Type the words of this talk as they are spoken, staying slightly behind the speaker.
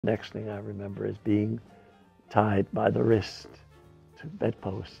Next thing I remember is being tied by the wrist to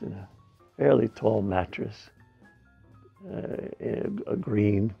bedposts in a fairly tall mattress, a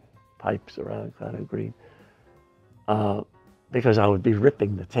green, pipes around kind of green, because I would be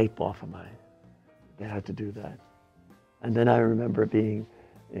ripping the tape off of they had to do that. And then I remember being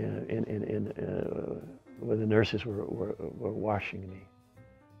where the nurses were washing me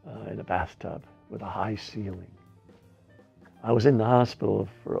in a bathtub with a high ceiling. I was in the hospital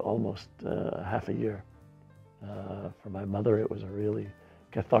for almost half a year. For my mother, it was a really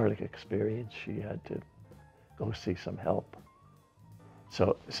cathartic experience. She had to go see some help.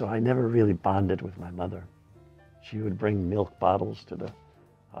 So I never really bonded with my mother. She would bring milk bottles to the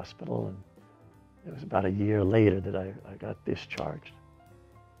hospital, and it was about a year later that I got discharged.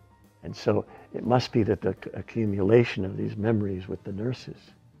 And so it must be that the accumulation of these memories with the nurses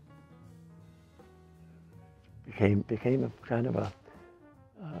became a kind of a,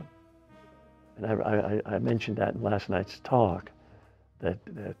 and I mentioned that in last night's talk, that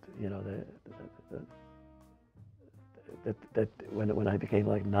you know that when I became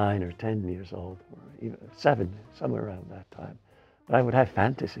like 9 or 10 years old, or even 7, somewhere around that time, but I would have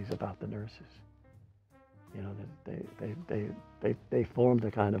fantasies about the nurses. You know, that they formed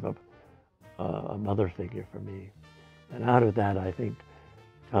a kind of a mother figure for me, and out of that I think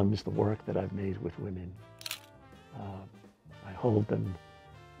comes the work that I've made with women. I hold them.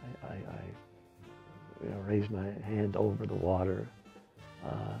 I raise my hand over the water.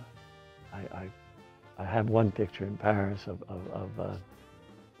 I have one picture in Paris of her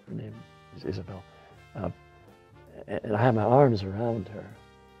name is Isabel, and I have my arms around her,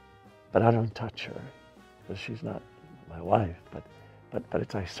 but I don't touch her because she's not my wife.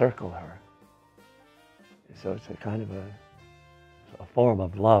 But I circle her. So it's a kind of a form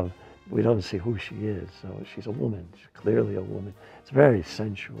of love. We don't see who she is, so she's a woman. She's clearly a woman. It's very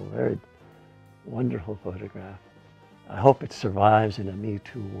sensual, very wonderful photograph. I hope it survives in a Me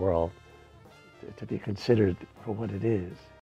Too world to be considered for what it is.